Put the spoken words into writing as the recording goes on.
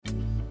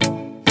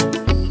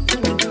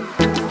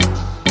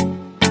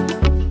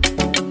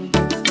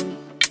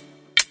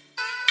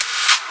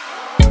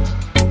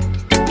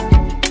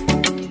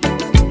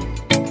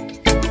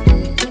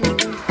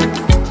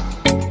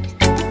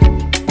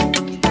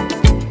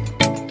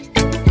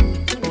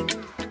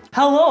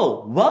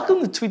Hello, welcome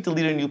to Tweet the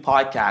Leader New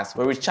podcast,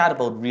 where we chat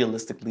about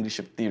realistic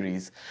leadership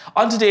theories.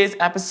 On today's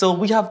episode,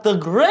 we have the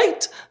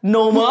great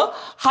Noma.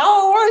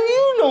 How are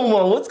you,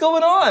 Noma? What's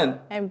going on?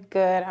 I'm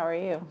good. How are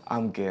you?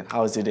 I'm good.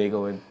 How's your day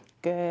going?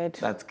 Good.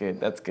 That's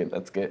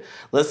good.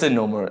 Listen,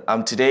 Noma,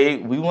 today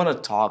we want to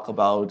talk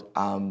about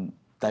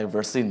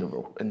diversity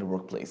in the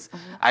workplace.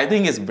 Mm-hmm. I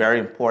think it's very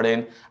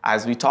important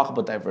as we talk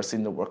about diversity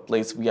in the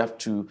workplace. We have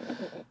to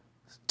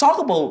talk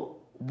about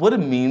what it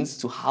means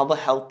to have a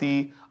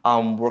healthy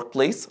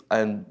workplace,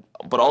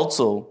 but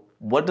also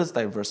what does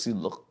diversity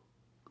look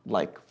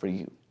like for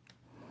you?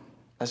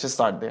 Let's just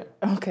start there.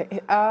 Okay.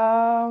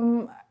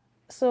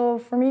 So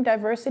for me,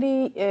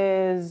 diversity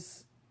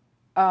is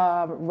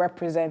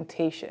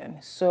representation.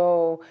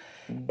 So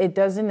it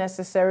doesn't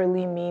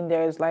necessarily mean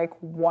there's like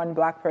one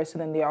black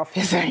person in the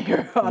office and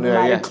you're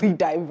automatically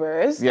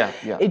diverse. Yeah.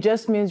 It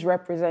just means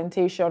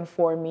representation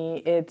for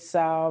me.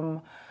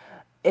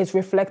 It's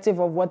reflective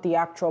of what the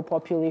actual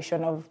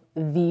population of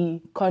the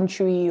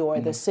country or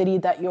the city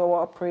that you're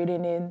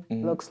operating in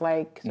looks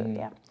like. So,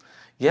 yeah.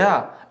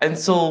 Yeah, and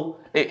so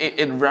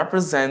it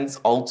represents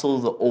also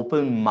the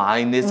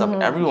open-mindedness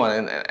of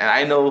everyone. And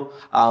I know,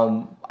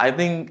 I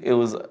think it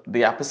was one of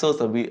the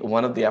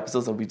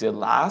episodes that we did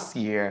last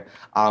year,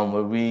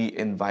 where we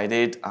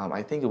invited,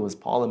 I think it was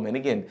Paula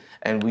Minigan,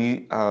 and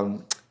we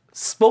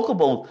spoke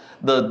about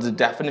the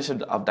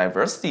definition of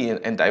diversity,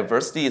 and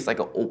diversity is like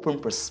an open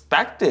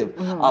perspective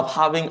of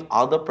having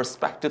other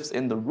perspectives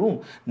in the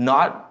room,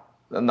 not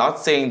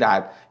saying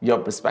that your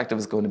perspective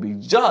is going to be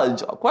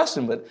judged or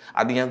questioned, but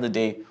at the end of the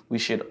day, we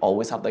should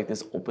always have like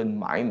this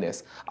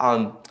open-mindedness.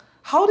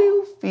 How do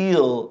you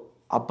feel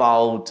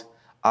about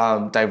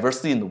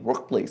diversity in the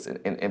workplace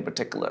in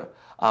particular?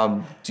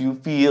 Do you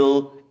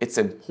feel it's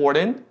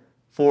important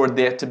for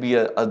there to be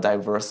a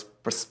diverse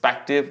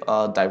perspective,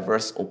 a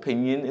diverse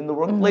opinion in the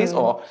workplace?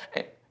 Or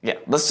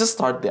let's just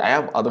start there. I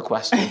have other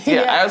questions. I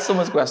have so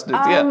much questions.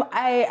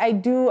 I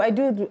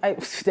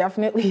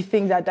definitely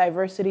think that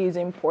diversity is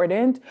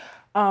important.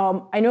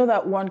 I know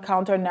that one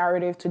counter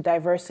narrative to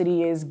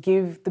diversity is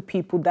give the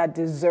people that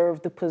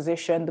deserve the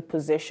position,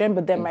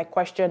 but then my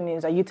question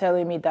is, are you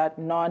telling me that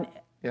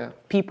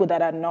people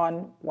that are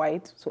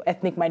non-white, so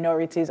ethnic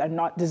minorities, are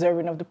not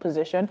deserving of the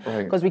position?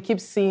 Because we keep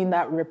seeing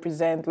that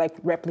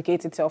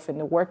replicate itself in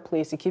the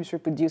workplace. It keeps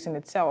reproducing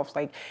itself.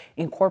 Like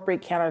in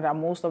corporate Canada,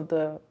 most of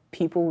the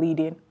people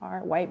leading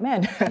are white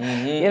men.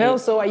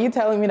 So are you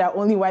telling me that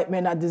only white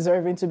men are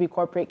deserving to be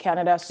corporate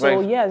Canada? So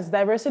yes,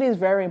 diversity is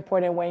very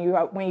important. When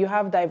you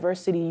have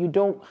diversity, you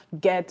don't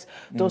get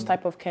those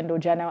type of Kendall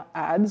Jenner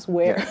ads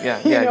where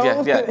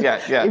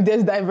if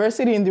there's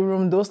diversity in the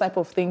room, those type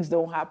of things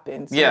don't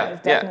happen. So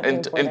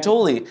and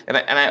totally. And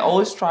I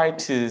always try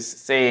to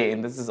say,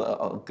 and this is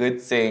a good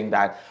saying,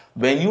 that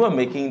when you are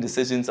making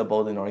decisions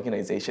about an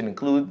organization,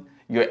 include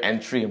your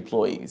entry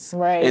employees.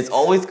 Right. It's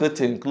always good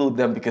to include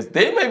them because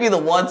they may be the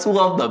ones who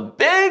have the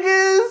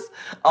biggest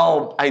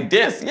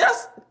ideas.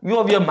 Yes, you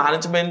have your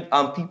management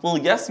people.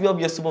 Yes, you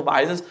have your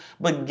supervisors,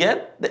 but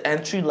get the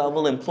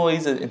entry-level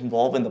employees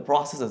involved in the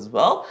process as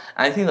well.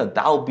 And I think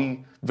that will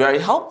be very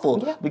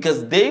helpful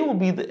because they will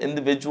be the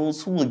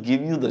individuals who will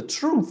give you the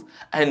truth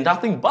and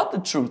nothing but the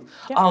truth.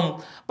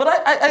 But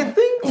I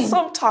think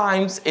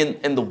sometimes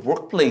in the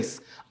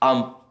workplace,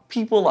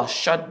 people are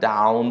shut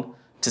down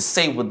to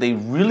say what they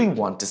really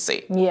want to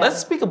say. Let's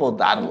speak about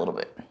that a little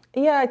bit.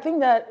 Yeah, I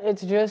think that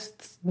it's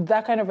just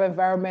that kind of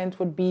environment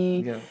would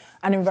be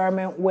an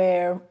environment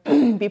where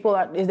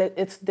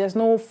there's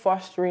no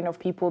fostering of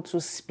people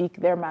to speak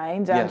their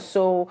minds. And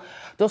so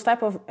those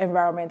type of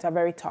environments are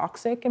very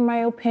toxic, in my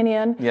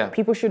opinion.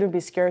 People shouldn't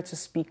be scared to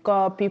speak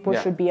up. People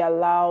should be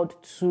allowed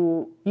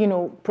to,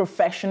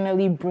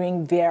 professionally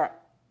bring their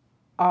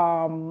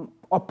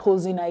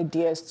opposing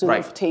ideas to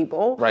the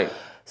table.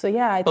 So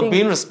I think... But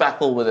being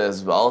respectful with it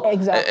as well.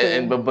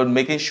 Exactly. But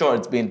making sure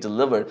it's being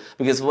delivered.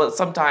 Because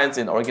sometimes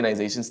in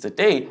organizations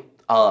today,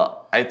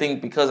 I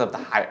think because of the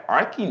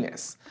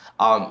hierarchiness,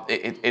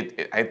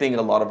 I think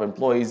a lot of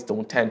employees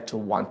don't tend to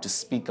want to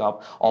speak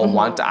up or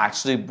want to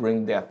actually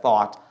bring their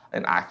thought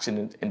and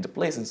action into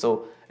place. And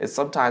so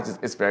sometimes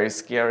it's very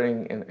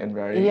scaring and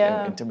very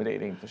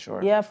intimidating, for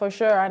sure. Yeah, for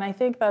sure. And I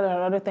think that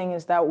another thing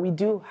is that we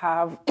do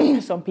have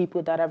some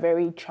people that are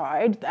very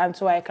charged. And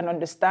so I can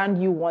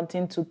understand you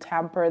wanting to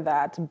tamper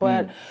that.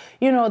 But,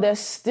 there's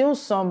still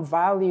some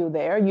value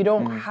there. You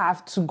don't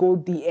have to go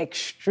the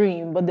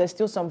extreme, but there's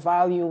still some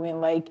value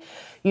in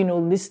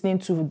listening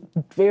to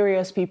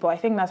various people. I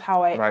think that's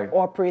how I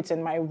operate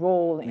in my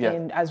role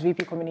as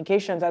VP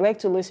Communications. I like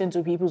to listen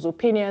to people's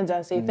opinions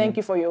and say, thank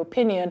you for your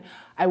opinion.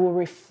 I will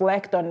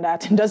reflect on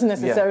that. It doesn't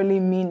necessarily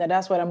mean that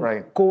that's what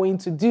I'm going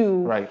to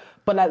do,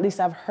 but at least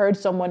I've heard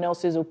someone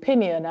else's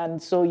opinion.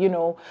 And so,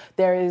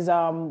 there is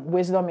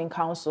wisdom in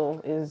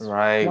counsel is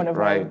one of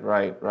them.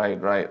 Right.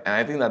 And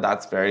I think that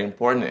that's very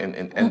important.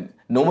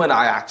 And Noma and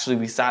I actually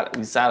we sit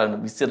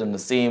on the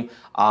same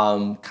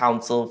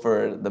council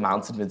for the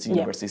Mount St. Vincent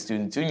University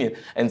Students Union,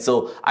 and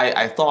so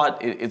I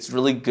thought it's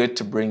really good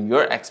to bring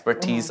your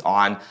expertise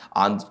on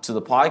to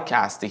the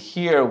podcast to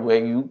hear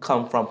where you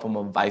come from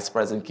a vice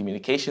president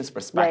communications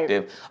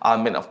perspective.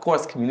 Right. And of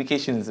course,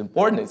 communication is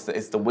important.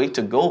 It's the way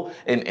to go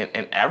in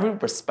every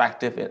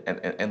perspective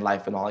in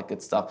life and all that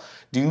good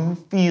stuff. Do you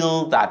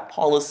feel that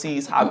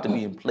policies have to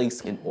be in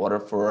place in order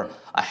for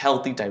a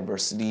healthy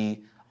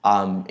diversity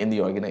in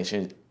the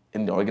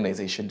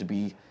organization to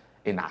be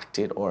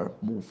enacted or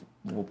move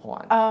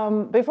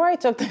upon? Before I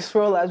took this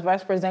role as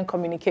Vice President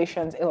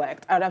Communications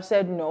elect, I would have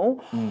said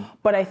no.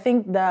 But I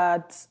think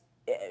that,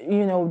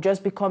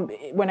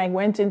 when I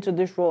went into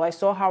this role, I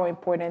saw how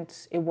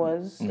important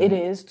it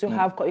is to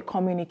have a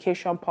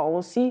communication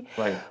policy.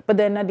 Right. But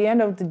then at the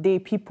end of the day,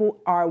 people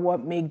are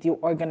what make the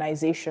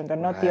organization. They're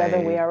not the other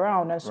way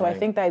around. And so I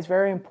think that it's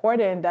very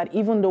important that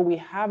even though we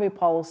have a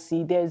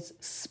policy, there's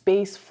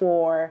space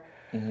for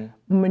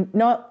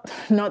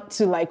not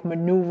to like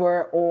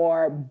maneuver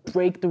or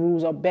break the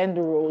rules or bend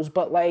the rules,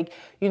 but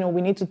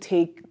we need to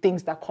take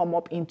things that come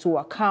up into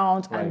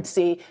account and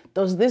say,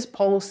 does this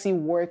policy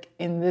work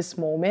in this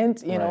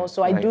moment?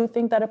 So I do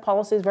think that a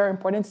policy is very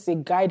important. It's a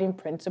guiding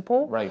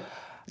principle. Right.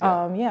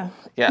 Yeah.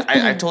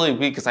 I totally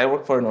agree, because I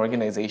work for an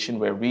organization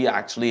where we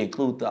actually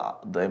include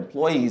the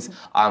employees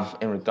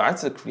in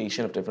regards to the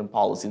creation of different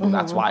policies, and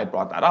that's why I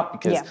brought that up,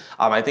 because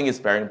I think it's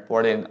very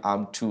important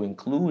to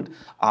include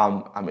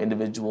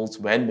individuals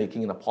when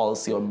making a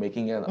policy or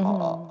making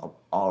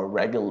a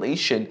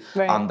regulation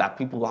that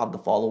people will have to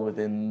follow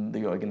within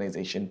the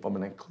organization from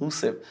an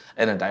inclusive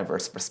and a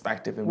diverse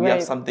perspective. And we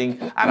have something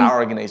at our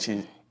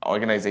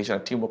organization, a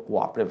Teamwork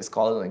Cooperative, is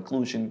called an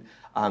inclusion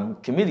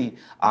committee,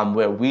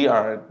 where we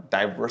are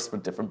diverse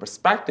with different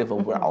perspectives,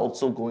 and we're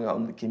also going out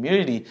in the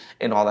community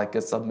and all that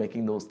good stuff,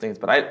 making those things.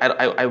 But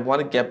I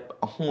want to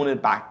hone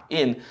it back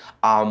in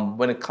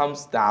when it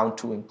comes down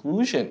to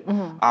inclusion.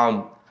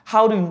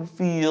 How do you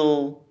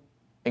feel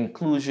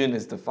inclusion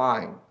is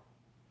defined?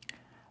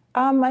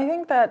 I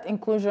think that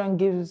inclusion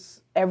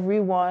gives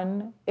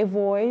everyone a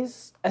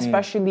voice,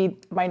 especially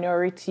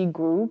minority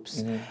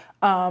groups.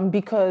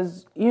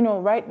 Because,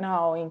 right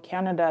now in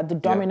Canada, the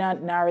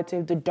dominant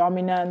narrative, the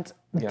dominant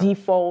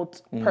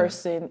default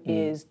person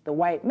is the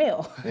white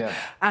male.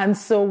 And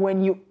so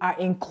when you are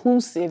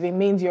inclusive, it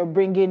means you're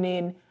bringing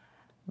in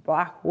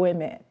Black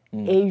women,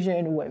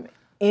 Asian women,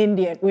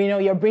 Indian,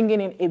 you're bringing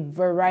in a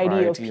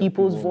variety of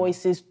people's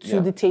voices to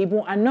the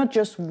table, and not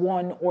just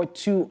one or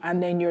two,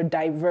 and then you're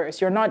diverse.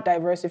 You're not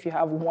diverse if you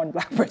have one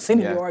Black person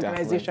in your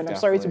organization. I'm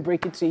sorry to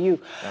break it to you.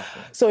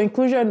 So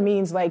inclusion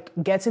means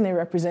getting a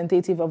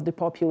representative of the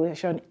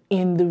population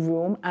in the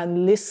room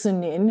and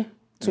listening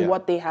to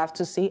what they have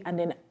to say, and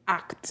then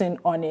acting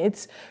on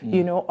it,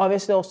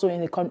 obviously also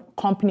in the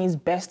company's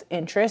best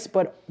interest,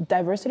 but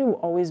diversity will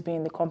always be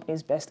in the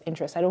company's best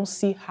interest. I don't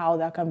see how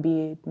that can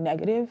be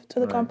negative to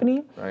the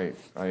company. Right,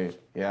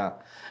 yeah.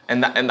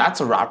 And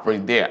that's a wrap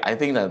right there. I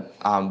think that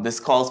this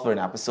calls for an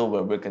episode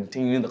where we're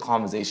continuing the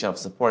conversation of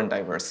support and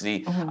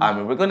diversity.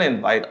 And we're going to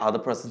invite other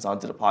persons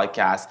onto the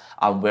podcast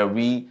where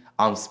we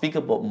speak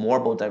more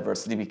about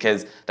diversity,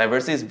 because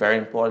diversity is very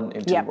important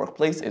in the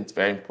workplace. It's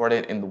very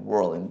important in the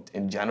world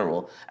in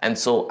general. And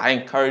so I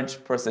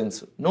encourage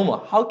persons,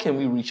 Noma, how can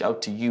we reach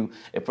out to you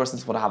if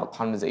persons want to have a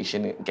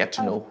conversation and get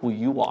to know who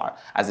you are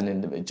as an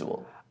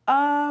individual?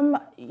 I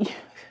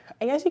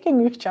guess you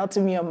can reach out to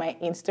me on my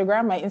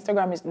Instagram. My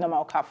Instagram is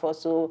Noma Okafor,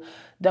 so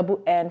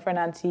N for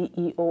Nancy,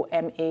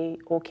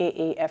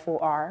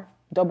 EOMAOKAFOR,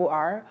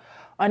 R.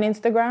 On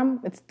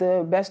Instagram, it's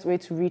the best way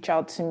to reach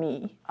out to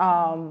me.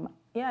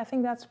 I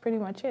think that's pretty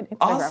much it.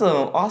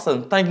 Instagram.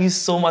 Awesome. Thank you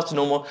so much,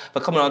 Noma,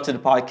 for coming on to the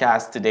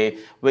podcast today.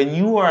 When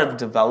you are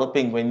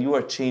developing, when you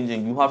are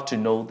changing, you have to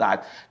know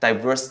that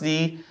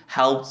diversity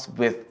helps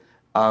with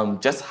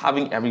just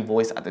having every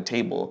voice at the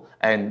table.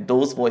 And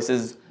those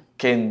voices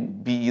can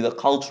be either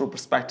cultural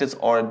perspectives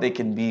or they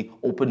can be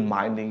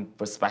open-minded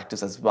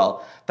perspectives as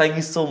well. Thank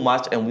you so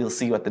much, and we'll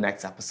see you at the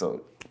next episode.